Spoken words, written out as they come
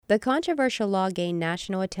The controversial law gained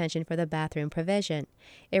national attention for the bathroom provision.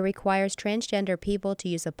 It requires transgender people to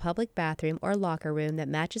use a public bathroom or locker room that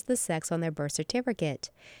matches the sex on their birth certificate.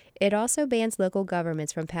 It also bans local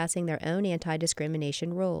governments from passing their own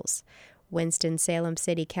anti-discrimination rules. Winston-Salem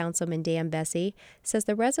City Councilman Dan Bessie says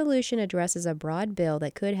the resolution addresses a broad bill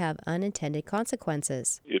that could have unintended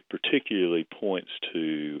consequences. It particularly points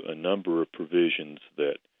to a number of provisions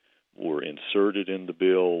that were inserted in the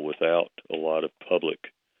bill without a lot of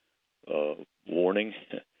public warning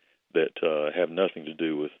that have nothing to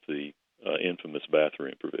do with the infamous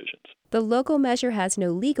bathroom provisions. The local measure has no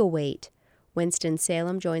legal weight.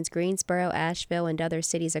 Winston-Salem joins Greensboro, Asheville, and other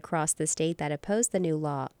cities across the state that oppose the new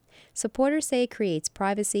law. Supporters say it creates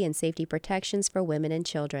privacy and safety protections for women and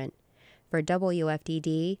children. For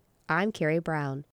WFDD, I'm Carrie Brown.